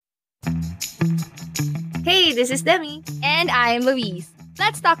Hey, this is Demi. And I'm Louise.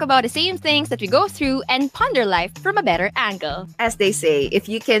 Let's talk about the same things that we go through and ponder life from a better angle. As they say, if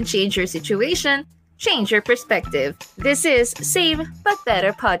you can change your situation, change your perspective. This is Same But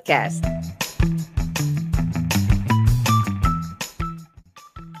Better Podcast.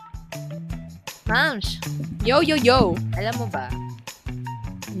 Mams, Yo, yo, yo. alam mo ba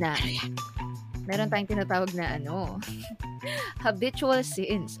na meron tayong tinatawag na habitual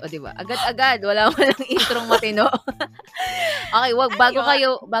sins. O, di ba? Agad-agad, walang introng matino. Okay, bago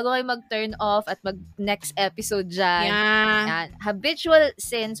kayo mag-turn off at mag-next episode dyan. Yeah. Yan. Habitual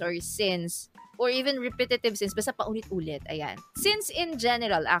sins or sins or even repetitive sins, basta paulit-ulit. Ayan. Sins in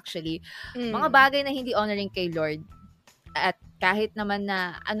general, actually. Mga bagay na hindi honoring kay Lord. At kahit naman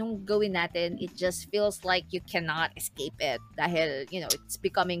na anong gawin natin, it just feels like you cannot escape it. Dahil, it's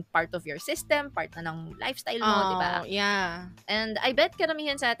becoming part of your system, part na ng lifestyle mo, di ba? Yeah. And I bet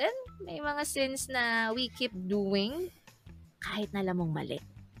karamihan sa atin, may mga sins na we keep doing kahit na alam mong mali.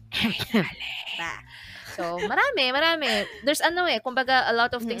 Diba? So, marami. There's kumbaga, a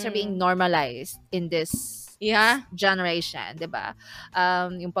lot of things are being normalized in this generation, di ba?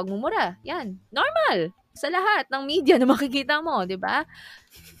 Yung pagmumura, yan, normal. Sa lahat ng media na makikita mo, di ba?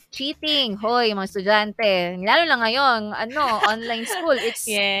 Cheating, hoy, mga estudyante. Lalo na ngayon, online school, it's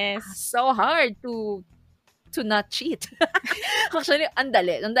so hard to not cheat. Actually, ang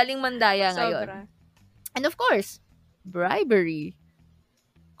daling mandaya ngayon. And of course, bribery,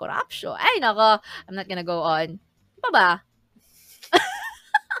 corruption. Ay, nako, I'm not gonna go on. Pa ba?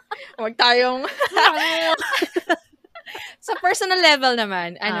 Huwag tayong... Sa personal level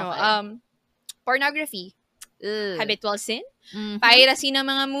naman, pornography, habitual sin, piracy ng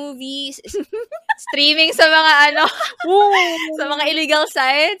mga movies, streaming sa mga sa mga illegal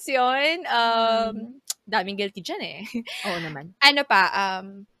sites, yun. Daming guilty dyan eh. Oo naman.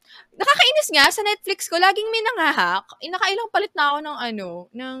 Nakakainis nga sa Netflix ko, laging may nanghahack. Nakailang palit na ako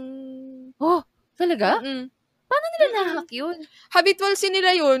ng Oh, talaga? Paano nila nahahack yun? Habitual sin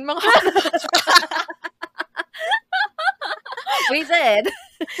nila yun. Mga Waited.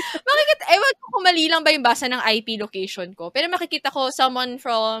 Ewan ko kung mali lang ba yung basa ng IP location ko. Pero makikita ko someone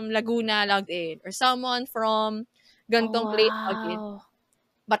from Laguna logged in. Or someone from gantong place logged in.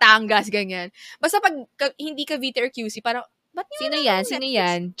 Batangas, ganyan. Basta pag hindi ka VT or QC, parang, Sino yan?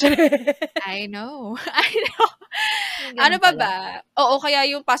 I know. Ano pa ba? Oo, kaya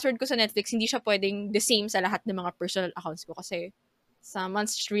yung password ko sa Netflix, hindi siya pwedeng the same sa lahat ng mga personal accounts ko. Kasi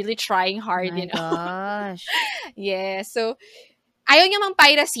someone's really trying hard, Gosh. Yeah, so, ayaw niya mang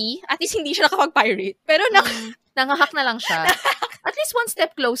piracy. At least hindi siya nakapag-pirate. Pero nanghahack na lang siya. At least one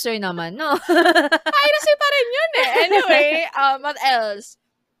step closer naman, no? Piracy pa rin yun eh. Anyway, what else?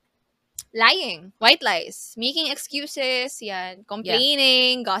 Lying, white lies, making excuses, yan,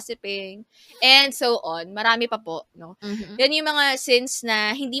 complaining, gossiping, and so on. Marami pa po, no? Mm-hmm. Yan yung mga sins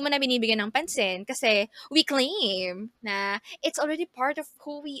na hindi mo na binibigyan ng pansin kasi we claim na it's already part of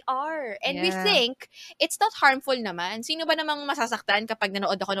who we are. And we think it's not harmful naman. Sino ba namang masasaktan kapag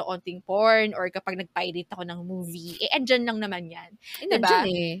nanood ako ng onting porn or kapag nag-pirate ako ng movie? Andyan lang naman yan. Diba?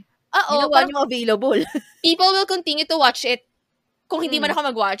 Andyan eh. Oo. Ginawa niyo available. People will continue to watch it. Kung hindi man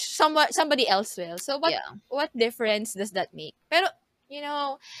ako mag-watch, somebody else will. So, what difference does that make? Pero,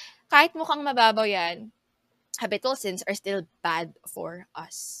 kahit mukhang mababaw yan, habitual sins are still bad for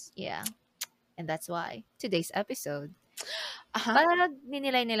us. Yeah. And that's why today's episode, pag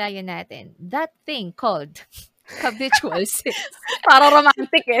ninilay-nilayan natin, that thing called habitual sins. Para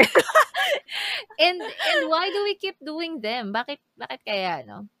romantic eh. and why do we keep doing them? Bakit kaya,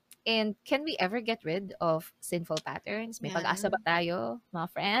 no? And can we ever get rid of sinful patterns? May pag-asa ba tayo, mga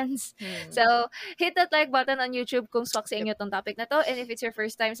friends? So, hit that like button on YouTube kung swak sa inyo tong topic na to. And if it's your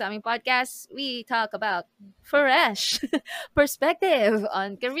first time sa aming podcast, we talk about fresh perspective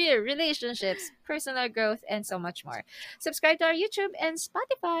on career, relationships, personal growth, and so much more. Subscribe to our YouTube and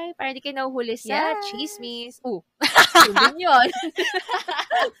Spotify para di kayo nahuhuli sa chismis. Yun yun.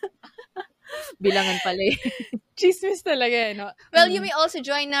 Bilangan pala eh. Chismis talaga, no? Well, you may also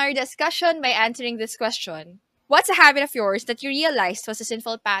join our discussion by answering this question. What's a habit of yours that you realized was a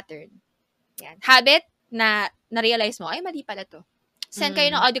sinful pattern? Yan. Habit na na-realize mo, ay, mali pala to. Send kayo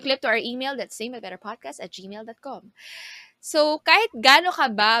ng audio clip to our email, that's sameatbetterpodcast@gmail.com. So, kahit gaano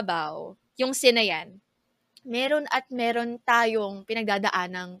kababaw yung sin na yan, meron tayong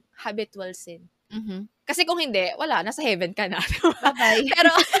pinagdadaanang habitual sin. Mm-hmm. Kasi kung hindi, wala, nasa heaven ka na. Bye-bye.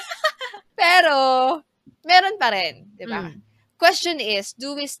 Pero, meron pa rin, di ba? Question is,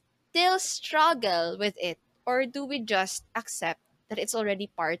 do we still struggle with it? Or do we just accept that it's already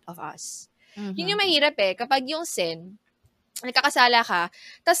part of us? Mm-hmm. Yun yung mahirap eh. Kapag yung sin, nagkakasala ka,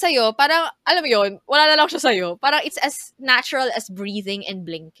 tas sa'yo, parang, alam mo yun, wala na lang siya sa'yo. Parang it's as natural as breathing and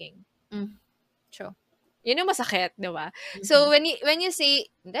blinking. True. Yun yung masakit, di ba? So, when you say,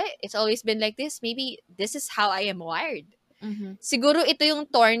 hindi, it's always been like this, maybe this is how I am wired. Siguro ito yung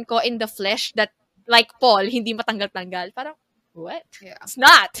thorn ko in the flesh that, like Paul, hindi matanggal-tanggal. Parang, what? Yeah. It's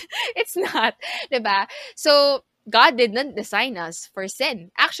not. It's not. Diba? So, God did not design us for sin.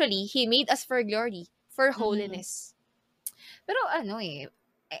 Actually, He made us for glory, for holiness. Pero ano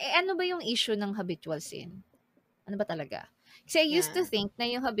ano ba yung issue ng habitual sin? Ano ba talaga? Kasi I used to think na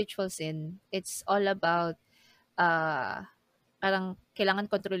yung habitual sin, it's all about, parang kailangan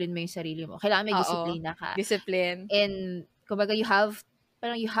kontrolin mo yung sarili mo. Kailangan may disiplina ka. Discipline. And, kumbaga, you have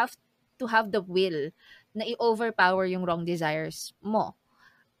to have the will na i-overpower yung wrong desires mo.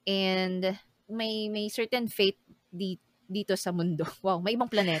 And, may certain fate dito sa mundo. Wow, may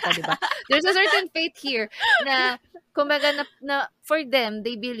ibang planeta, di ba? There's a certain fate here na, kumbaga, na for them,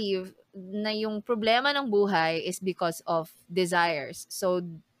 they believe na yung problema ng buhay is because of desires. So,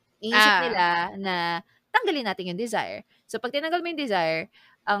 iisip nila na tanggalin natin yung desire. So, pag tinanggal mo yung desire,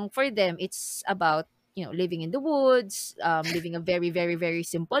 for them, it's about, living in the woods, living a very, very, very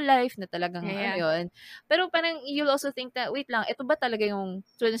simple life na talagang, yun. Pero parang, you'll also think that, wait lang, ito ba talaga yung,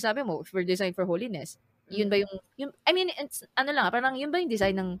 tulad na sabi mo, if we're designed for holiness, yun ba yung I mean, it's, parang yun ba yung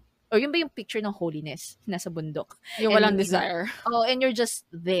design ng, or yun ba yung picture ng holiness nasa bundok? Yung walang desire. And you're just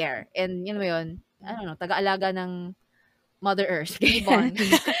there. And yun mo yun, I don't know, taga-alaga ng Mother Earth. Ibon.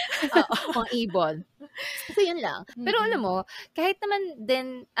 Ang ibon. So, yun lang. Pero alam mo, kahit naman din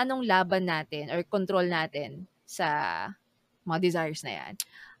anong laban natin or control natin sa mga desires na yan,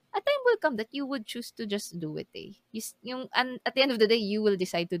 a time will come that you would choose to just do it at the end of the day, you will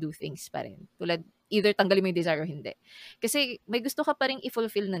decide to do things pa rin. Tulad, either tanggalin mo yung desire o hindi. Kasi may gusto ka pa rin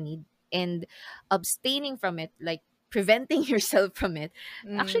i-fulfill na need, and abstaining from it, like preventing yourself from it,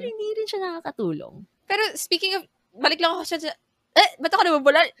 actually hindi rin siya nakakatulong. Pero speaking of, balik lang ako sa ba't ako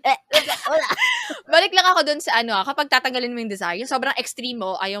nabubulan? Balik lang ako dun sa kapag tatanggalin mo yung desire, yung sobrang extreme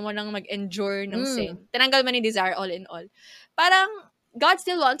mo, ayaw mo nang mag-endure ng sin. Tinanggal mo yung desire all in all. Parang, God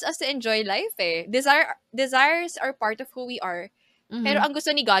still wants us to enjoy life Desires are part of who we are. Pero ang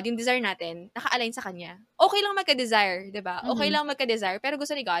gusto ni God, yung desire natin, naka-align sa Kanya. Okay lang magka-desire, diba? Okay lang magka-desire, pero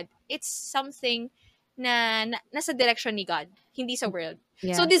gusto ni God, it's something na nasa direction ni God, hindi sa world.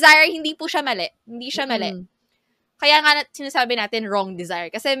 Yes. So, desire, hindi po siya mali. Hindi siya mali. Kaya nga sinasabi natin wrong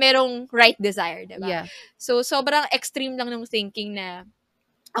desire. Kasi merong right desire, diba? Yeah. So, sobrang extreme lang ng thinking na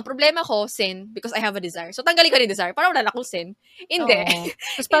ang problema ko, sin, because I have a desire. So, tanggalin ko yung desire. Parang wala na akong sin. Hindi.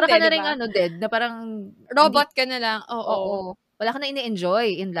 Tapos para ka na rin, dead, na parang robot ka na lang. Oo. Wala ka na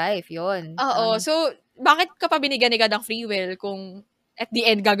ini-enjoy in life, yun. Oo. So, bakit ka pa binigyan ni God ng free will kung at the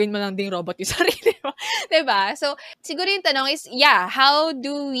end, gagawin mo lang ding robot yung sarili mo? Diba? So, siguro yung tanong is, how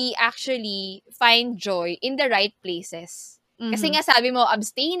do we actually find joy in the right places? Kasi nga sabi mo,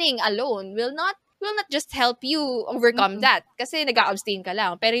 abstaining alone will not just help you overcome that. Kasi nag-abstain ka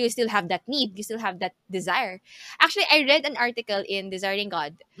lang. Pero you still have that need. You still have that desire. Actually, I read an article in Desiring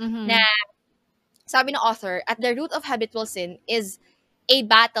God na sabi ng author, at the root of habitual sin is a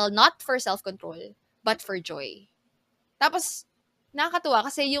battle not for self-control, but for joy. Tapos, nakakatuwa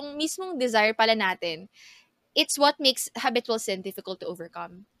kasi yung mismong desire pala natin, it's what makes habitual sin difficult to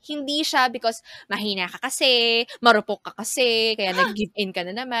overcome. Hindi siya because mahina ka kasi, marupok ka kasi, kaya nag-give in ka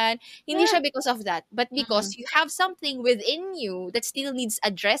na naman. Hindi siya because of that, but because you have something within you that still needs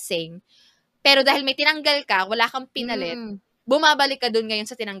addressing. Pero dahil may tinanggal ka, wala kang pinalit, bumabalik ka dun ngayon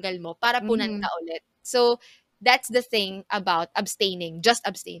sa tinanggal mo para punan ka ulit. So, that's the thing about abstaining, just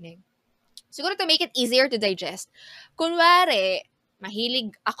abstaining. Siguro to make it easier to digest, kunwari,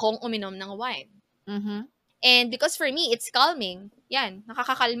 mahilig akong uminom ng wine. And because for me, it's calming. Yan,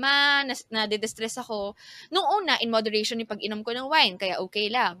 nakakakalma, nadidistress ako. Nung una, in moderation yung pag-inom ko ng wine, kaya okay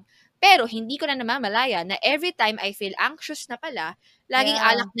lang. Pero hindi ko na namamalaya na every time I feel anxious na pala, laging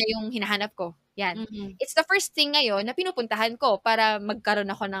alak na yung hinahanap ko. Yan. It's the first thing ngayon na pinupuntahan ko para magkaroon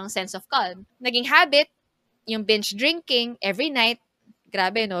ako ng sense of calm. Naging habit, yung binge drinking every night.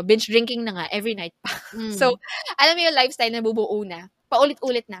 Grabe, no? Binge drinking na nga every night pa. So, alam mo yung lifestyle na bubuo na.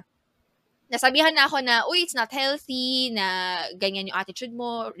 Paulit-ulit na. Nasabihan na ako na, it's not healthy, na ganyan yung attitude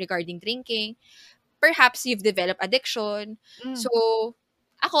mo regarding drinking. Perhaps you've developed addiction. So,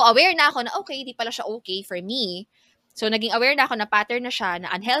 ako, aware na ako na, okay, di pala siya okay for me. So, naging aware na ako na pattern na siya, na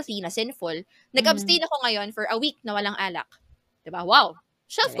unhealthy, na sinful. Nag-abstain ako ngayon for a week na walang alak. Diba? Wow.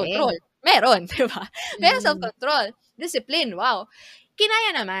 Self-control. Meron. Diba? Meron self-control. Discipline. Wow.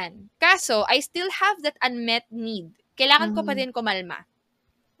 Kinaya naman. Kaso, I still have that unmet need. Kailangan ko pa din kumalma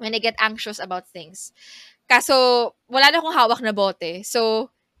when I get anxious about things. Kaso, wala na akong hawak na bote. So,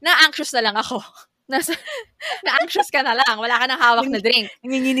 na-anxious na lang ako. Na-anxious ka na lang. Wala ka nang hawak na drink.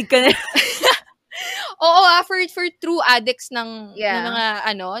 Nanginginig ka na. Oo, for true addicts ng Yeah.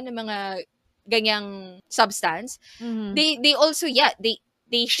 ng mga ganyang substance, Mhm. they also,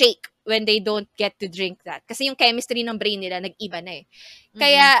 they shake when they don't get to drink that. Kasi yung chemistry ng brain nila nag-iba na eh.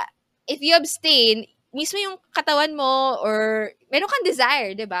 Kaya, if you abstain, mismo yung katawan mo or meron kang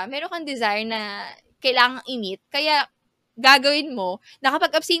desire, 'di ba? Meron kang desire na kailangang i-meet. Kaya gagawin mo,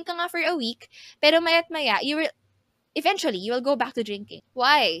 nakapag-abstain ka nga for a week, pero maya't maya, eventually, you will go back to drinking.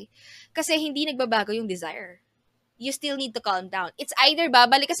 Why? Kasi hindi nagbabago yung desire. You still need to calm down. It's either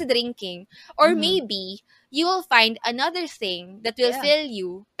babalik ka sa drinking, or maybe, you will find another thing that will fill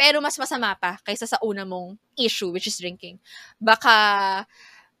you, pero mas masama pa kaysa sa una mong issue, which is drinking. Baka,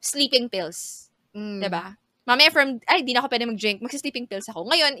 sleeping pills. Diba? Mamaya di na ako pwede mag-drink, mag-sleeping pills ako.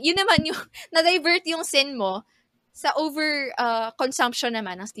 Ngayon, yun naman yung, na-divert yung sin mo sa consumption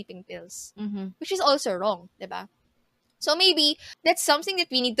naman ng sleeping pills. Which is also wrong, diba? So maybe, that's something that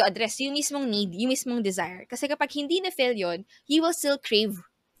we need to address. Yung mismong need, yung mismong desire. Kasi kapag hindi na-fill yun, you will still crave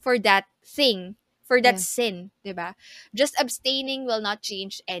for that thing, for that sin, diba? Just abstaining will not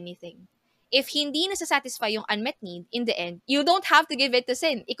change anything. If hindi nasasatisfy yung unmet need, in the end, you don't have to give it to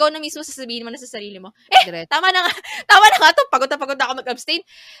sin. Ikaw na mismo sasabihin mo na sa sarili mo, tama na nga to, pagod na ako mag-abstain.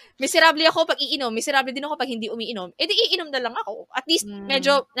 Miserable ako pag iinom, miserable din ako pag hindi umiinom. Di iinom na lang ako. At least,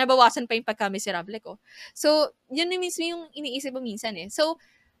 medyo nabawasan pa yung pagka-miserable ko. So, yun na mismo yung iniisip mo minsan eh. So,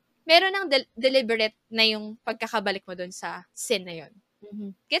 meron ng deliberate na yung pagkakabalik mo dun sa sin na yun.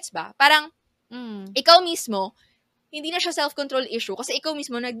 Gets ba? Parang, ikaw mismo, hindi na siya self-control issue kasi ikaw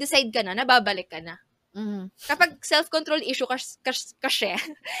mismo nag-decide ka na, babalik ka na. Kapag self-control issue kasi,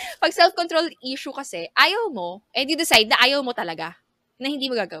 pag self-control issue kasi, ayaw mo, you decide na ayaw mo talaga, na hindi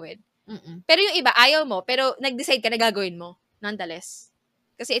mo gagawin. Pero yung iba, ayaw mo, pero nag-decide ka na gagawin mo, nonetheless.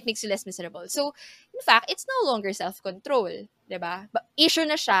 Kasi it makes you less miserable. So, in fact, it's no longer self-control. Diba? Issue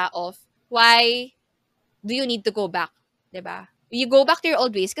na siya of why do you need to go back? Diba? You go back to your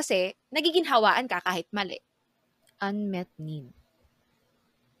old ways kasi nagiginhawaan ka kahit mali. Unmet need.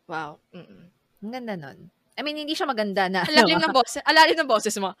 Wow. Ang ganda nun. I mean, hindi siya maganda na. Alalim ng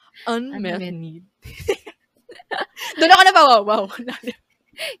boses mo. Unmet need. Doon ako na ba, wow.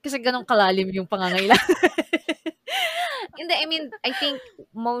 Kasi ganun kalalim yung pangangailangan. Hindi, I mean, I think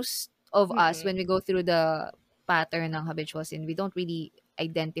most of us, when we go through the pattern ng habitual sin, we don't really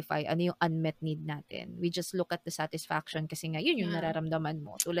identify ano yung unmet need natin. We just look at the satisfaction kasi nga, yun yung nararamdaman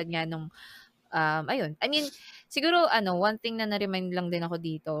mo. Tulad nga nung ayun. I mean, siguro, one thing na na-remind lang din ako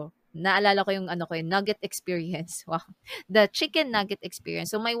dito, naalala ko yung nugget experience. Wow. The chicken nugget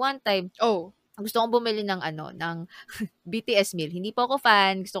experience. So, may one time, gusto kong bumili ng BTS meal. Hindi po ako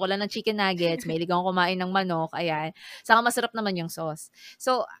fan. Gusto ko lang ng chicken nuggets. Mahilig akong kumain ng manok. Ayan. Saka masarap naman yung sauce.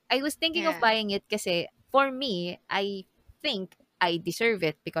 So, I was thinking of buying it kasi, for me, I think I deserve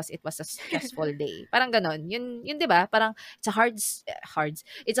it because it was a stressful day. Parang ganon. Yun 'di ba? Parang it's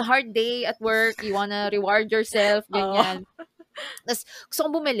a hard day at work. You wanna reward yourself, ganyan. Tapos gusto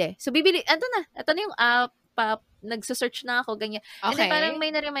kong bumili. So bibili, ito na yung app, nagse-search na ako, ganyan. Okay. And then parang may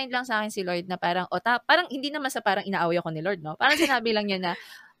na-remind lang sa akin si Lord na parang, parang hindi naman sa parang inaaway ako ni Lord, no? Parang sinabi lang niya na,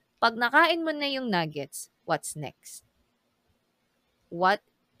 pag nakain mo na yung nuggets, what's next? What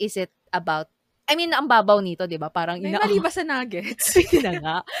is it about? I mean, ang babaw nito, di ba? Parang may mali ba sa nuggets? Hindi na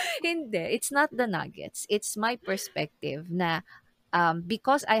nga. Hindi. It's not the nuggets. It's my perspective na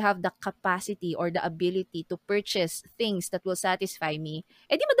because I have the capacity or the ability to purchase things that will satisfy me,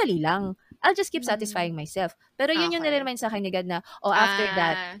 di madali lang. I'll just keep satisfying myself. Pero yun yung nare-remind sa akin ni God na, after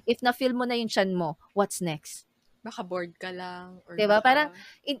that, if na-feel mo na yung tiyan mo, what's next? Baka bored ka lang. Or diba? Parang,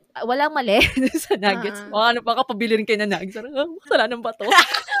 walang mali sa nuggets. Baka pabili rin kayo na nuggets. Kasalanan ba to?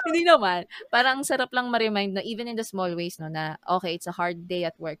 Hindi naman. Parang sarap lang ma-remind na even in the small ways, no, na, okay, it's a hard day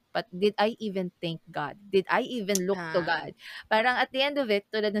at work, but did I even thank God? Did I even look to God? Parang at the end of it,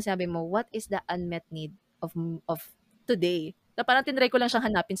 tulad na sabi mo, what is the unmet need of today? Na parang tinry ko lang siyang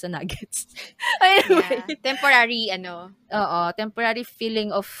hanapin sa nuggets. Anyway. Yeah. Temporary, temporary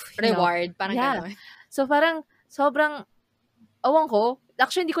feeling of reward. Parang gano'n. So parang, sobrang, awang ko,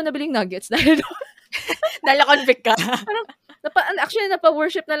 actually hindi ko nabiling nuggets dahil na-convict ka. Actually,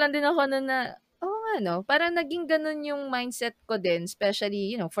 napa-worship na lang din ako na, parang naging ganun yung mindset ko din,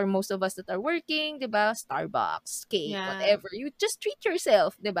 especially, for most of us that are working, diba, Starbucks, cake, whatever, you just treat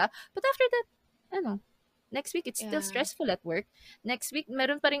yourself, diba? But after that, next week, it's still stressful at work. Next week,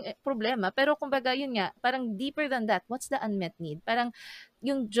 meron pa rin problema. Pero kumbaga, yun nga, parang deeper than that, what's the unmet need? Parang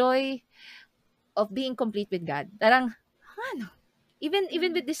yung joy of being complete with God. Parang, Even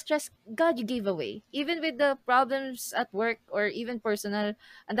with distress, God, you gave away. Even with the problems at work or even personal,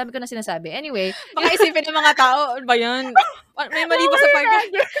 ang dami ko na sinasabi. Anyway, Baka isipin ng mga tao, ano ba yan? May mali ba sa part?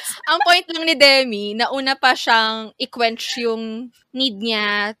 Ang point lang ni Demi, nauna pa siyang i-quench yung need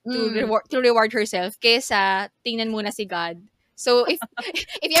niya to reward herself kaysa tingnan muna si God. So, if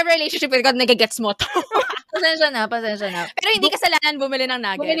you have a relationship with God, nagigets mo to. Pasensya na. Pero hindi kasalanan bumili ng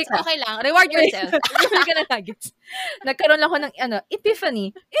Bumili nuggets. ka. Okay lang. Reward yourself. Bumili ka ng nuggets. Nagkaroon lang ako ng, epiphany.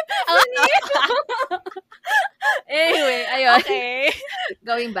 Anyway, ayun. Okay.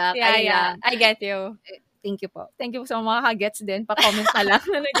 Going back. Yeah, ayun yeah. lang. I get you. Thank you po. Thank you sa mga kagets din. Pa-comment na lang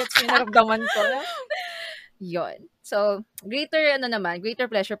na nagets yung naramdaman ko. Yun. So, greater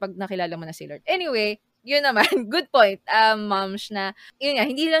pleasure pag nakilala mo na si Lord. Anyway, yun naman, good point, moms, na, yun nga,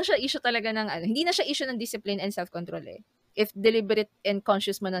 hindi lang siya issue talaga ng, hindi na siya issue ng discipline and self-control eh. If deliberate and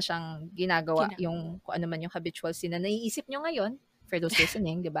conscious mo na siyang ginagawa, yung, kung ano man yung habitual sin na naiisip nyo ngayon, for those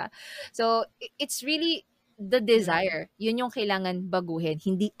listening, di ba? So, it's really the desire. Yun yung kailangan baguhin,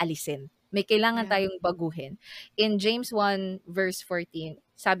 hindi alisin. May kailangan tayong baguhin. In James 1 verse 14,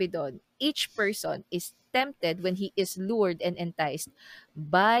 sabi doon, each person is tempted when he is lured and enticed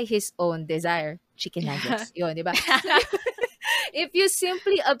by his own desire. Chicken nuggets. Yun, di ba? If you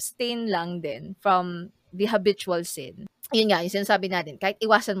simply abstain lang din from the habitual sin, yun nga, yung sinasabi natin, kahit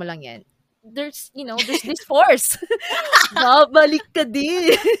iwasan mo lang yan, there's this force. Babalik ka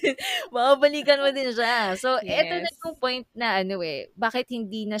din. Babalikan mo din siya. So, eto na yung point na bakit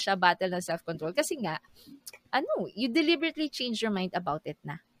hindi na siya battle ng self-control? Kasi nga, you deliberately change your mind about it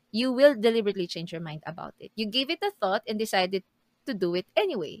na. You will deliberately change your mind about it. You gave it a thought and decided to do it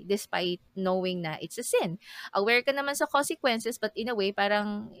anyway, despite knowing na it's a sin. Aware ka naman sa consequences, but in a way,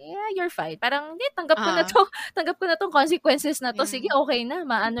 parang, yeah, you're fine. Parang, tanggap ko na tong consequences na to. Sige, okay na.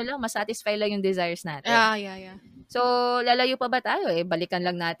 Masatisfy lang yung desires natin. Yeah. So, lalayo pa ba tayo eh? Balikan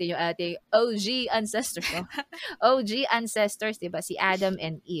lang natin yung ating OG ancestors. OG ancestors, diba? Si Adam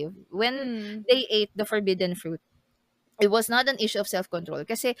and Eve. When they ate the forbidden fruit, it was not an issue of self-control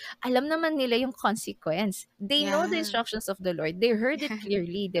kasi alam naman nila yung consequence. They know the instructions of the Lord. They heard it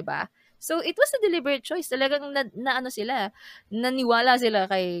clearly, diba? So, it was a deliberate choice. Talagang naniwala sila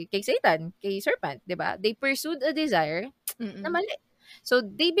kay Satan, kay serpent, diba? They pursued a desire na mali. So,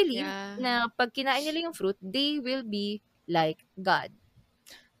 they believe na pag kinain nila yung fruit, they will be like God.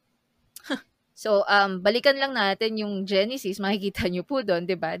 So, balikan lang natin yung Genesis. Makikita nyo po doon,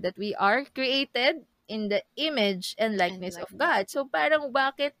 diba? That we are created in the image and likeness of God. So, parang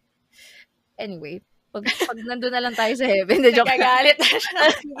bakit? Anyway, pag nandun na lang tayo sa heaven, joke lang. Nagagalit na siya.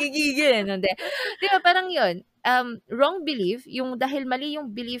 Gigigil. Diba, parang yun. Wrong belief, dahil mali yung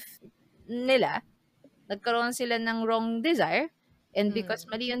belief nila, nagkaroon sila ng wrong desire, and because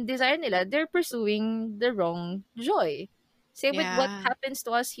mali yung desire nila, they're pursuing the wrong joy. Same with what happens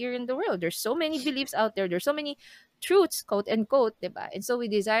to us here in the world. There's so many beliefs out there. There's so many truths, quote unquote, diba? And so we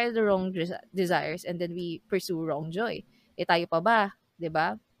desire the wrong desires and then we pursue wrong joy. Tayo pa ba?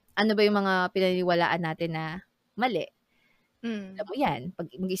 Diba? Ano ba yung mga pinaniwalaan natin na mali? Alam mo yan, pag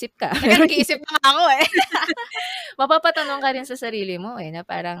mag-isip ka. Nag-iisip na ako eh. Mapapatanong ka rin sa sarili mo na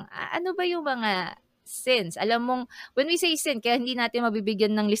parang, ano ba yung mga sins? Alam mong, when we say sin, kaya hindi natin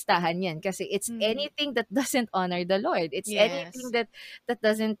mabibigyan ng listahan yan kasi it's anything that doesn't honor the Lord. It's anything that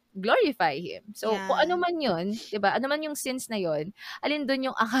doesn't glorify Him. So, kung ano man yun, diba? Ano man yung sins na yun, alin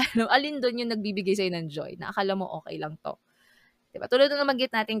doon yung nagbibigay sa'yo ng joy, na akala mo okay lang to. Diba? Tulad ng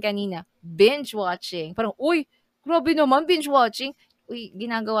nabanggit natin kanina, binge watching. Parang, uy, grabe naman, binge watching. Uy,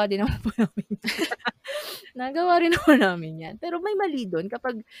 ginagawa din naman po namin. Nagawa rin naman namin yan. Pero may mali doon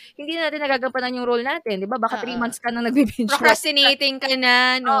kapag hindi natin nagagampanan yung role natin. Di ba? Baka 3 months ka na nagbe-binge watch. Procrastinating ka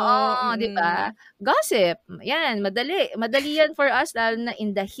na, no? Oo, di ba? Gossip. Yan, madali. Madali yan for us, lalo na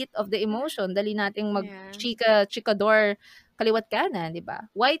in the heat of the emotion. Dali nating chikador kaliwat kanan, di ba?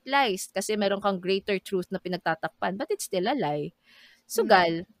 White lies, kasi meron kang greater truth na pinagtatakpan, but it's still a lie.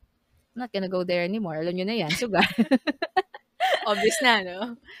 Sugal. I'm not gonna go there anymore. Alam nyo na yan. Sugal. Obvious na,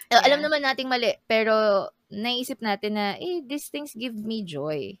 no? Alam naman nating mali, pero naisip natin na, these things give me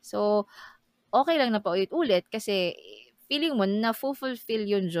joy. So, okay lang na paulit-ulit kasi feeling mo na fulfill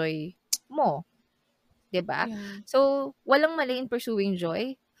yung joy mo. Diba? So, walang mali in pursuing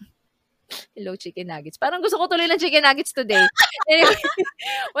joy. Hello, chicken nuggets. Parang gusto ko tuloy ng chicken nuggets today. Anyway,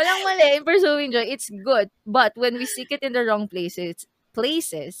 walang mali in pursuing joy. It's good. But when we seek it in the wrong places,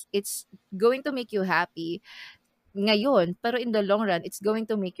 it's going to make you happy ngayon, pero in the long run, it's going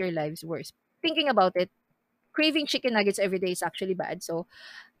to make your lives worse. Thinking about it, craving chicken nuggets every day is actually bad. So,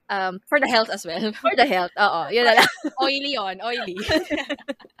 for the health as well. For the health, oo. Yun na lang. Oily on, oily.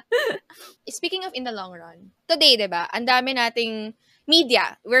 Speaking of in the long run, today, diba, ang dami nating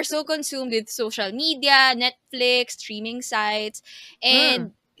media. We're so consumed with social media, Netflix, streaming sites,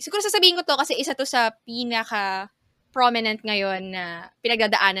 and siguro sasabihin ko to kasi isa to sa pinaka prominent ngayon na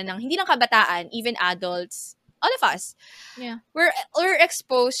pinagdadaanan ng hindi lang kabataan, even adults, all of us. Yeah. We're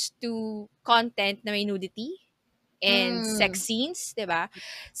exposed to content na may nudity and sex scenes, 'di ba?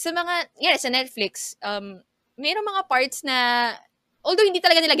 Sa sa Netflix, mayroong mga parts na although hindi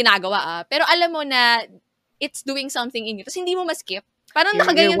talaga nila ginagawa pero alam mo na it's doing something in you. Tapos hindi mo ma-skip. Parang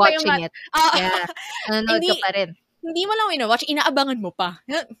nakaganyan You're pa yung watching it. Yeah. Nanonood ka pa rin. Hindi mo lang watch, inaabangan mo pa.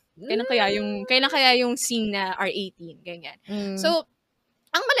 Kailan kaya yung scene na R18, ganyan. So,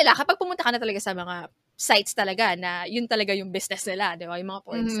 ang malala, kapag pumunta ka na talaga sa mga sites talaga na yun talaga yung business nila, di ba? Yung mga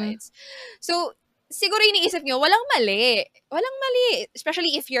porn sites. So, siguro iniisip nyo, walang mali. Walang mali.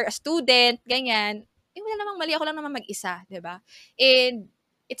 Especially if you're a student, ganyan. Wala namang mali. Ako lang naman mag-isa, di ba? And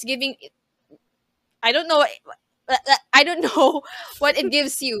it's giving, I don't know what it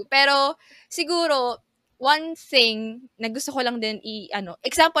gives you. Pero, siguro, one thing na gusto ko lang din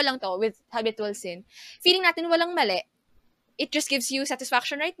example lang to with habitual sin. Feeling natin walang mali. It just gives you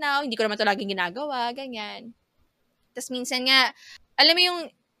satisfaction right now. Hindi ko naman to laging ginagawa, ganyan. Tapos minsan nga, alam mo yung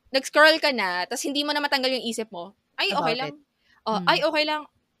nag-scroll ka na, tapos hindi mo na matanggal yung isip mo. Ay, okay lang. Ay, okay lang.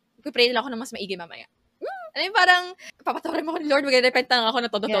 Pray lang ako na mas maigi mamaya. Ano yung parang, papatawarin mo ko, Lord, mag-repent na lang ako na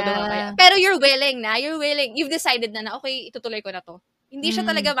todo mamaya. Pero you're willing. You've decided na okay, itutuloy ko na to. Hindi siya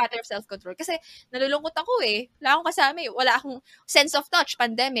talaga matter of self-control. Kasi nalulungkot ako wala akong kasama wala akong sense of touch,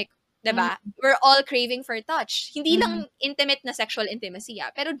 pandemic. Diba? We're all craving for touch. Hindi lang intimate na sexual intimacy,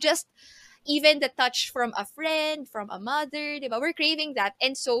 pero just even the touch from a friend, from a mother, diba? We're craving that.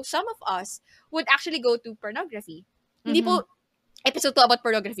 And so, some of us would actually go to pornography. Hindi po episode 2 about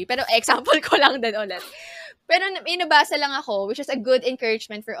pornography, pero example ko lang din ulit. Pero may nabasa lang ako, which is a good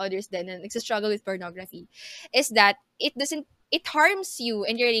encouragement for others din na nagsistruggle with pornography, is that it harms you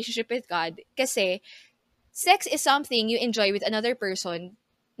and your relationship with God kasi sex is something you enjoy with another person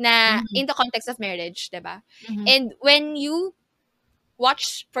na in the context of marriage, diba? And when you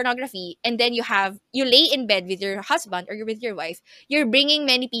watch pornography and then you lay in bed with your husband or with your wife, you're bringing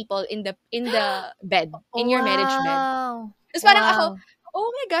many people in the bed, in your marriage bed. Tapos parang ako, oh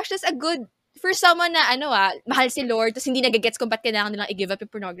my gosh, that's a good, for someone na mahal si Lord, tapos hindi nagagets kung ba't kailangan nilang i-give up yung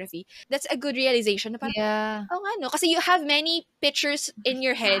pornography, that's a good realization. Na parang, kasi you have many pictures in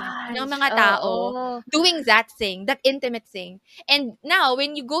your head ng mga tao doing that thing, that intimate thing. And now,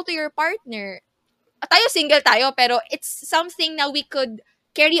 when you go to your partner, tayo single tayo, pero it's something na we could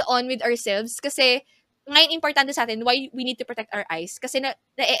carry on with ourselves kasi ngayon importante sa atin why we need to protect our eyes kasi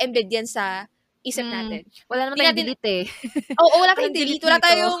na-embed yan sa isip natin. Wala naman tayong delete wala tayong delete. Wala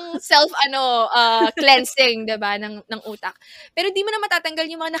tayong cleansing, diba, ng utak. Pero di mo na matatanggal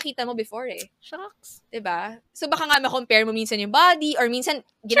yung mga nakita mo before Shucks. Diba? So baka nga ma-compare mo minsan yung body or minsan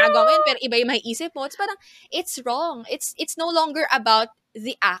ginagawa mo yun pero iba yung maiisip mo. It's parang, it's wrong. It's no longer about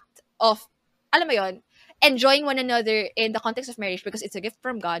the act of, alam mo yun, enjoying one another in the context of marriage because it's a gift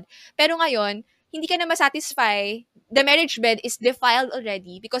from God. Pero ngayon, hindi ka na masatisfy. The marriage bed is defiled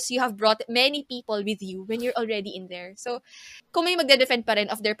already because you have brought many people with you when you're already in there. So, kung may magde-defend pa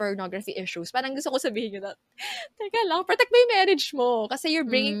rin of their pornography issues, parang gusto ko sabihin nyo na, teka lang, protect mo yung marriage mo kasi you're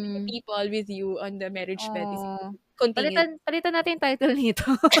bringing people with you on the marriage bed. Palitan natin yung title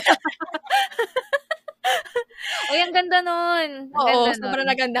nito. Ang ganda nun. Sobrang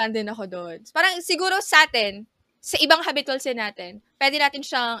nagandahan din ako doon. Parang siguro sa atin, sa ibang habitual sin natin, pwede natin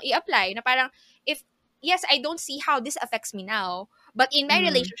siyang i-apply na parang, yes, I don't see how this affects me now, but in my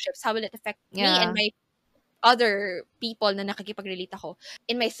relationships, how will it affect me and my other people na nakikipag-relate ako?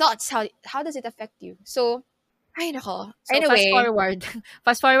 In my thoughts, how does it affect you? So, ay nako. So, anyway,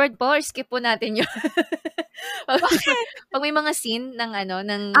 fast forward po or skip po natin yun. Pag may mga scene ng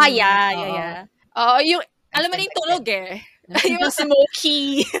yeah. Yung, alam mo na yung tulog yung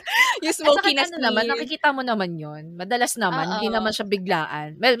smoky. Yung smoky na scene. Naman, nakikita mo naman yun. Madalas naman, hindi naman siya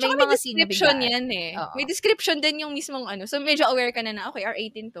biglaan. May mga scene na description biglaan. yan May description din yung mismong So, medyo aware ka na okay,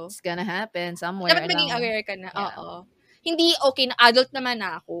 R18 to. It's gonna happen somewhere. Dapat maging aware ka na. Yeah. Hindi, okay, na adult naman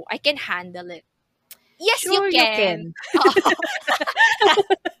na ako. I can handle it. Yes, sure, you can.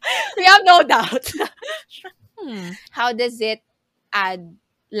 We have no doubt. How does it add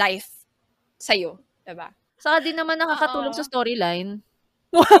life sa'yo? Diba? Saka din naman nakakatulong sa storyline.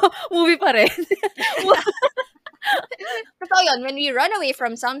 Movie pa rin. Totoo yun. When we run away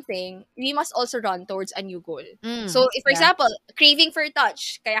from something, we must also run towards a new goal. So, if, for example, craving for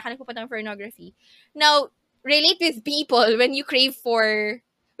touch, kaya ka nagpupunta ng pornography. Now, relate with people when you crave for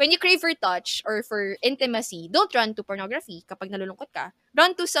touch or for intimacy, don't run to pornography kapag nalulungkot ka.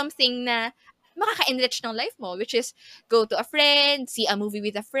 Run to something na makaka-enrich ng life mo, which is go to a friend, see a movie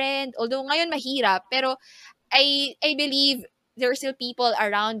with a friend. Although ngayon mahirap, pero I believe there are still people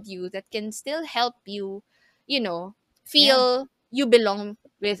around you that can still help you, feel you belong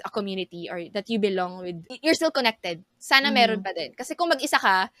with a community or that you belong with, you're still connected. Sana meron pa din. Kasi kung mag-isa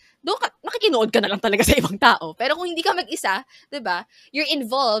ka, doon ka, makikinood ka na lang talaga sa ibang tao. Pero kung hindi ka mag-isa, 'di ba? You're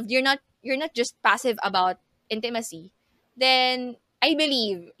involved, you're not just passive about intimacy. Then I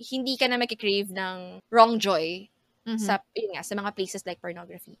believe hindi ka na magki-crave ng wrong joy sa mga places like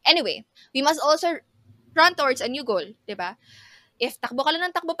pornography. Anyway, we must also run towards a new goal, 'di ba? If takbo ka lang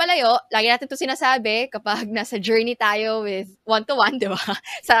ng takbo palayo, lagi natin 'to sinasabi kapag nasa journey tayo with one-to-one, 'di ba?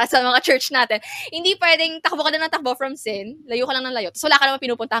 sa mga church natin. Hindi pwedeng takbo ka lang ng takbo from sin, layo ka lang ng layo. So wala ka naman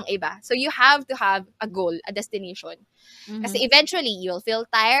pinupuntahang iba. So you have to have a goal, a destination. Kasi eventually, you'll feel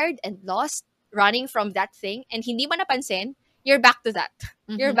tired and lost running from that thing and hindi mo napansin, you're back to that.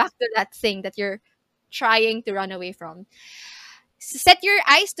 You're back to that thing that you're trying to run away from. Set your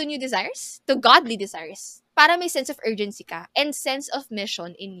eyes to new desires, to godly desires, para may sense of urgency ka and sense of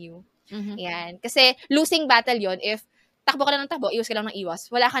mission in you. Yan. Kasi losing battle yon if takbo ka lang ng takbo, iwas ka lang ng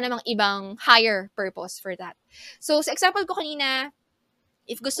iwas. Wala ka namang ibang higher purpose for that. So, sa example ko kanina,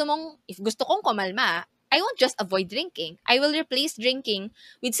 if gusto kong kumalma, I won't just avoid drinking. I will replace drinking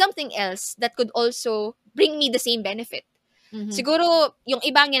with something else that could also bring me the same benefit. Siguro, yung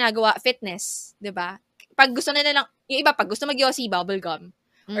ibang ginagawa, fitness, 'di ba? Pag gusto nila lang, yung iba, pag gusto mag-yossi, bubble gum.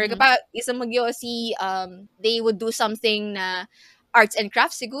 Or kapag isang mag-yossi, they would do something na arts and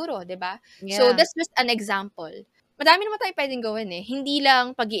crafts siguro, 'di ba? Yeah. So, that's just an example. Madami naman tayo pwedeng gawin eh. Hindi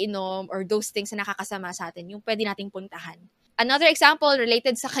lang pag-iinom or those things na nakakasama sa atin, yung pwede nating puntahan. Another example,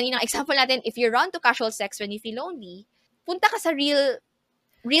 related sa kaninang example natin, if you run to casual sex when you feel lonely, punta ka sa real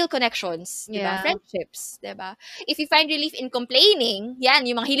connections, di ba? Yeah. Friendships, di ba? If you find relief in complaining, yan,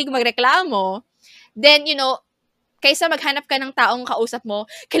 yung mga hilig magreklamo, then, kaysa maghanap ka ng taong kausap mo,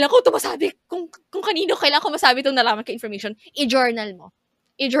 kailangan ko ito masabi, kung kanino kailangan ko masabi itong nalaman ka information, i-journal mo.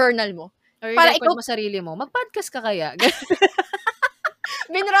 Or Para i-record mo sarili mo. Mag-podcast ka kaya?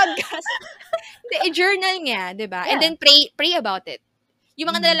 Binroadcast. I-journal nga, di ba? Yeah. And then pray about it. Yung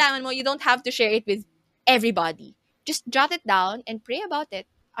mga nalalaman mo, you don't have to share it with everybody. Just jot it down and pray about it.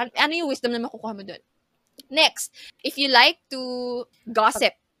 Ano yung wisdom na makukuha mo dun? Next, if you like to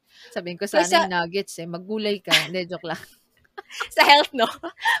gossip, Sabihin ko sana yung nuggets maggulay ka. Hindi, joke lang. sa health, no?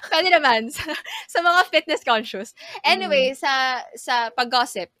 Pwede naman, sa mga fitness conscious. Anyway, sa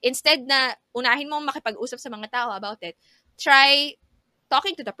pag-gossip, instead na unahin mo makipag-usap sa mga tao about it, try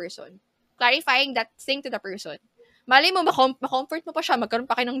talking to the person. Clarifying that thing to the person. Malay mo, ma-comfort mo pa siya, magkaroon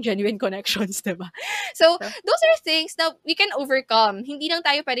pa kayo ng genuine connections, diba? So, those are things that we can overcome. Hindi lang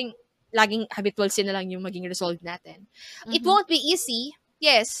tayo pwedeng laging habitual sin na lang yung maging resolved natin. It won't be easy.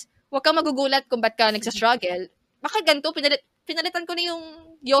 Yes, huwag kang magugulat kung ba't ka nagsastruggle. Baka ganito, pinalitan ko na yung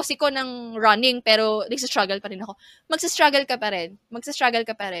yosi ko ng running, pero nagsastruggle pa rin ako. Magsastruggle ka pa rin.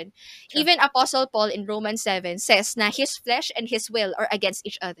 Sure. Even Apostle Paul in Romans 7 says na his flesh and his will are against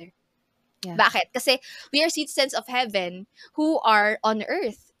each other. Yeah. Bakit? Kasi we are citizens of heaven who are on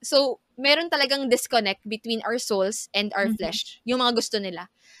earth. So, meron talagang disconnect between our souls and our flesh. Yung mga gusto nila.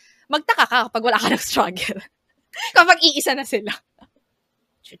 Magtaka ka kapag wala ka ng struggle. Kapag iisa na sila.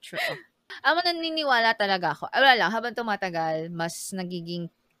 True. Naniniwala talaga ako. Wala lang, habang tumatagal, mas nagiging,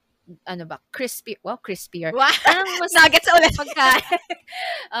 crispy. Wow, crispier. Wow! Mas nuggets ulit. Pagkain.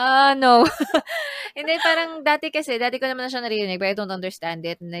 No. Hindi, parang dati ko naman na siya narinig, but I don't understand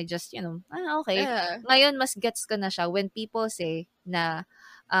it. And I just, okay. Ngayon, mas gets ko na siya when people say na,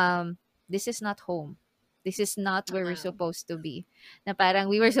 this is not home. This is not where we're supposed to be. Na parang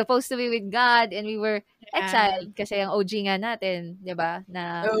we were supposed to be with God and we were exiled kasi ang OG nga natin, 'di ba?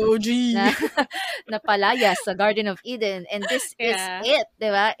 Na palayas sa Garden of Eden, and this is it,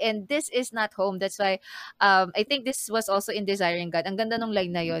 'di ba? And this is not home. That's why I think this was also in Desiring God. Ang ganda nung line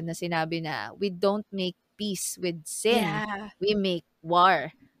na 'yon na sinabi na we don't make peace with sin. Yeah. We make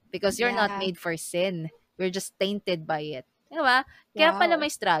war because you're not made for sin. We're just tainted by it. Diba? Kaya pala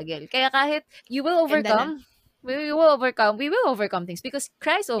may struggle. Kaya kahit you will overcome, we will overcome things because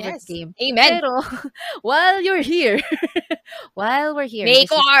Christ overcame. Yes. Amen. Pero while you're here, while we're here,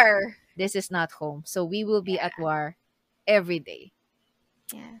 make war. This is not home. So we will be at war every day.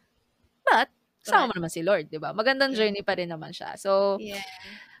 Yeah. But sama mo naman si Lord, 'di ba? Magandang journey pa rin naman siya. So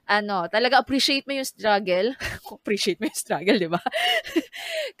talaga appreciate mo yung struggle. Appreciate mo yung struggle, 'di ba?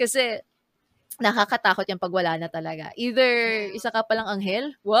 Kasi nakakatakot yung pag wala na talaga. Either isa ka palang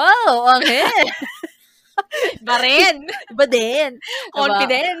anghel. Wow, anghel! Iba rin. Iba din. Diba?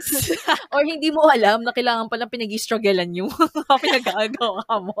 Confidence. Or hindi mo alam na kailangan palang pinag-strugglean yung mga pinagagawa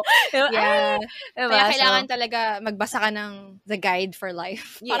mo. Diba? Yeah. Diba? Kaya kailangan talaga magbasa ka ng The Guide for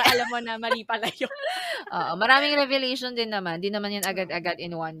Life para alam mo na mali pala yun. Maraming revelation din naman. Di naman yan agad-agad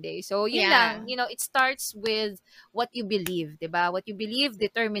in one day. So, yun lang. It starts with what you believe. Diba? What you believe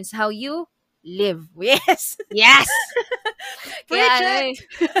determines how you live. Yes! Yes!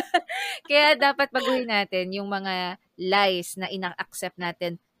 Kaya dapat baguhin natin yung mga lies na ina-accept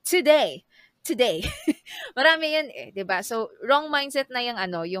natin today. Marami yan eh, 'di ba? So, wrong mindset na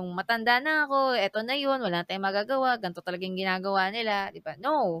yung matanda na ako, eto na yun, wala tayong magagawa, ganito talaga yung ginagawa nila, 'di ba?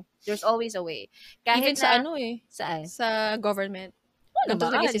 No, there's always a way. Kahit even sa saan? Sa government. Ganito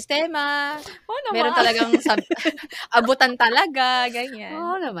naman. talaga yung sistema. Naman. Meron talagang abutan talaga, ganyan.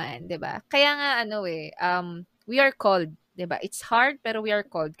 Naman, 'di ba? Kaya nga we are called, 'di ba? It's hard pero we are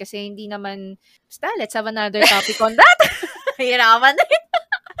called kasi hindi naman let's have another topic on that. Hiraman na yun.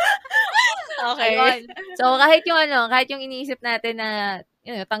 Okay. Ayun. So, kahit yung iniisip natin na,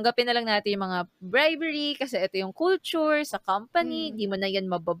 tanggapin na lang natin yung mga bribery kasi ito yung culture sa company, di mo na yan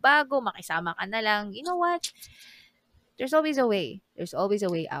mababago, makisama ka na lang. You know what? There's always a way. There's always a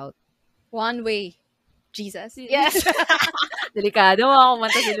way out. One way. Jesus. Yes. Delikado mo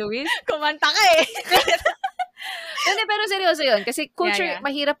kumanta si Luis. Kumanta ka eh. Pero seryoso yun. Kasi culture,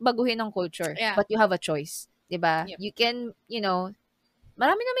 mahirap baguhin ng culture. Yeah. But you have a choice. Diba? Yep. You can,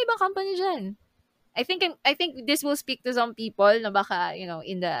 marami na may ibang company dyan. I think this will speak to some people na baka,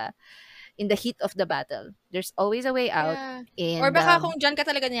 in the heat of the battle. There's always a way out. Yeah. Or baka kung dyan ka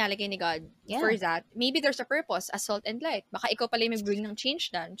talaga nilalagay ni God for that, maybe there's a purpose, as salt and light. Baka ikaw pala yung mag-bring ng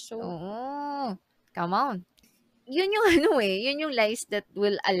change dyan. So, come on. Yun yung lies that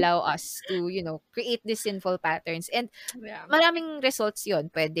will allow us to, create these sinful patterns. And maraming results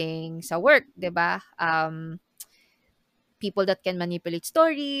yun. Pwedeng sa work, 'di ba? People that can manipulate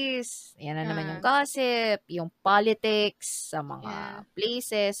stories, yan na naman yung gossip, yung politics sa mga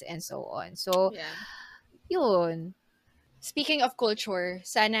places, and so on. So, yun. Speaking of culture,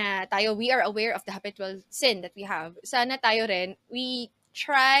 sana we are aware of the habitual sin that we have. Sana tayo rin, we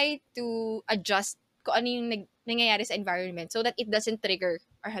try to adjust kung ano yung nangyayari sa environment so that it doesn't trigger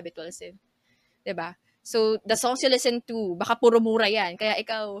our habitual sin. 'Di ba? So, the songs you listen to, baka puro mura yan. Kaya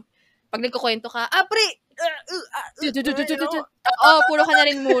ikaw, pag nagkukwento ka, pre! Puro ka na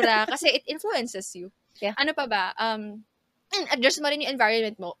rin mura kasi it influences you. Yeah. Ano pa ba? Adjust mo rin yung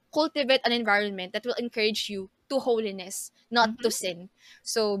environment mo. Cultivate an environment that will encourage you to holiness, not to sin.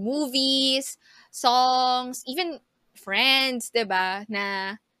 So, movies, songs, even friends, 'di ba,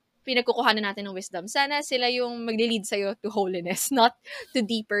 na pinagkukuhanan natin ng wisdom. Sana sila yung magle-lead sa'yo to holiness, not to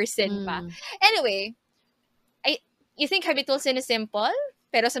deeper sin pa. Anyway, you think habitual sin is simple?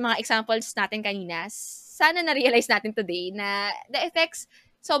 Pero sa mga examples natin kanina, sana na-realize natin today na the effects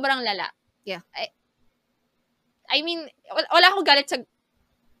sobrang lala. Yeah. I mean, wala akong galit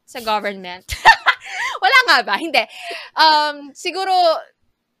sa government. Wala nga ba? Hindi. Siguro,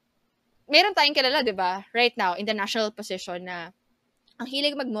 meron tayong kilala, di ba? Right now, in the national position na ang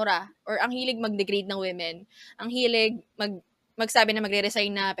hilig magmura or ang hilig mag-degrade ng women, ang hilig magsabi na magre-resign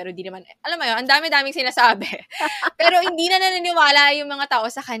na, pero di naman, alam mo yun, ang dami-daming sinasabi. Pero hindi na naniniwala yung mga tao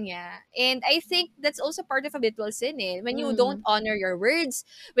sa kanya. And I think that's also part of habitual sin eh. When you don't honor your words,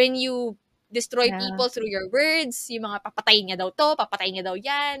 when you destroy people through your words, yung mga papatayin niya daw to, papatayin niya daw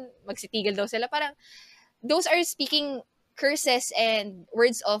yan, magsitigil daw sila, parang, those are speaking curses and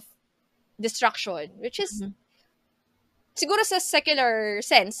words of destruction, which is, siguro sa secular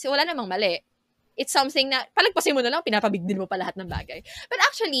sense, wala namang mali. It's something na, palagpasin mo na lang, pinapabigdil mo pa lahat ng bagay. But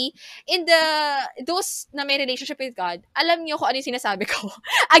actually, in those na may relationship with God, alam niyo kung ano yung sinasabi ko.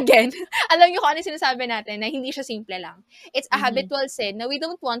 Again, alam niyo kung ano yung sinasabi natin na hindi siya simple lang. It's a habitual sin na we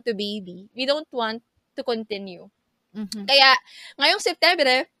don't want to baby. We don't want to continue. Kaya, ngayong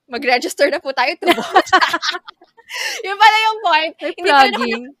September, mag-register na po tayo to vote. Yun pala yung point.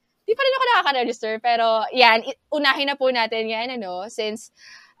 Hindi pa rin ako nakaka-register, pero yan, unahin na po natin yan, since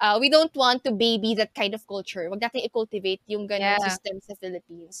we don't want to baby that kind of culture. Wag natin i-cultivate yung ganong system sa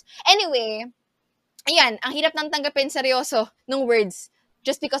Philippines. Anyway, ayan, ang hirap nang tanggapin seryoso ng words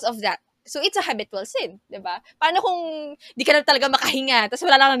just because of that. So, it's a habitual sin, di ba? Paano kung di ka na talaga makahinga, tapos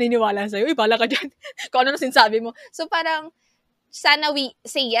wala lang naniniwala sa'yo, bala ka dyan, kung ano na sinasabi mo. So, parang, sana we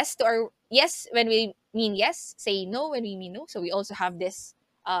say yes to our, yes when we mean yes, say no when we mean no. So, we also have this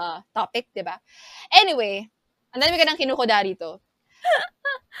topic, di ba? Anyway, ang dami ka nang kinukuda rito.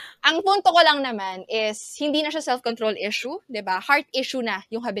 Ang punto ko lang naman is, hindi na siya self-control issue, 'di ba? Heart issue na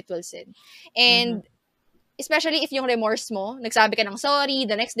yung habitual sin. And especially if yung remorse mo, nagsabi ka ng sorry,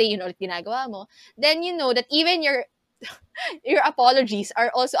 the next day yun ulit ginagawa mo, then you know that even your apologies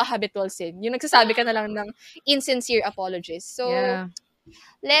are also a habitual sin. Yung nagsasabi ka na lang ng insincere apologies. So, Yeah.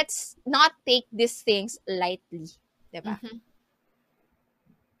 let's not take these things lightly. Diba? Mhm.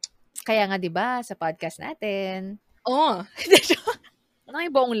 Kaya nga, di ba, sa podcast natin, Oh. ano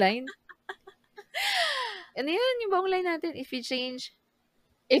yung buong line? Ano yun, yung buong line natin? If you change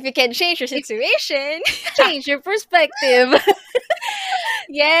If you can change your situation, your perspective.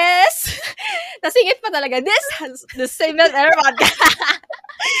 yes! Nasingit pa talaga. This has the same error podcast.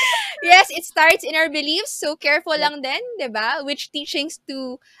 Yes, it starts in our beliefs. So, careful lang din, diba? Which teachings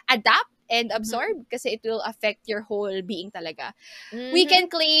to adapt and absorb kasi it will affect your whole being talaga. We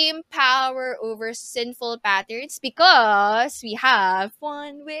can claim power over sinful patterns because we have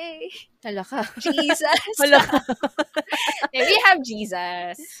one way. Hala ka. Jesus. Hala ka. We have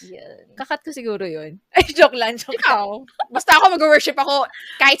Jesus. Yun. Kakat ko siguro yun. Ay, joke lang. Ikaw. Basta ako mag-worship ako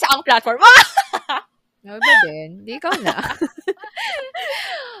kahit sa ang platform. No, ba din? Di ikaw na.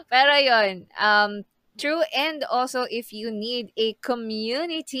 Pero yun, true, and also if you need a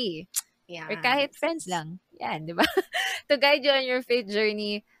community, Yeah. or kahit friends lang, yan, di ba? To guide you on your faith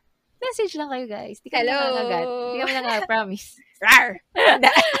journey, message lang kayo, guys. Di kami nangangagat. Di kami promise. Rar.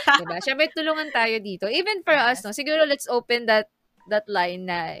 Diba? Siyempre, tulungan tayo dito. Even for us, no? Siguro, let's open that line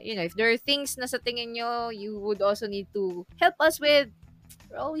na, you know, if there are things na sa tingin nyo, you would also need to help us with,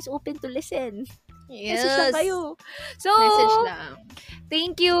 we're always open to listen. Yes. Message lang kayo. So, Message lang.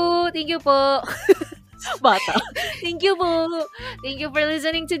 Thank you. Thank you po. Bata. Thank you po. Thank you for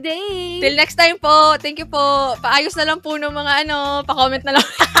listening today. Till next time po. Thank you po. Paayos na lang po ng mga pa-comment na lang.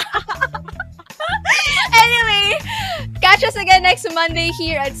 Anyway, catch us again next Monday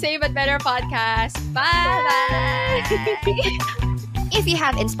here at Save But Better Podcast. Bye-bye. If you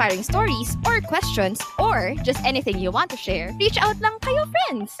have inspiring stories or questions or just anything you want to share, reach out lang kayo,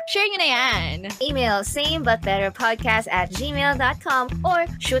 friends. Share nyo na yan. Email samebutbetterpodcast@gmail.com or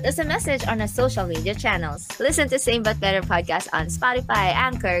shoot us a message on our social media channels. Listen to Same But Better Podcast on Spotify,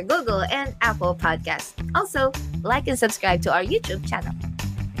 Anchor, Google, and Apple Podcasts. Also, like and subscribe to our YouTube channel.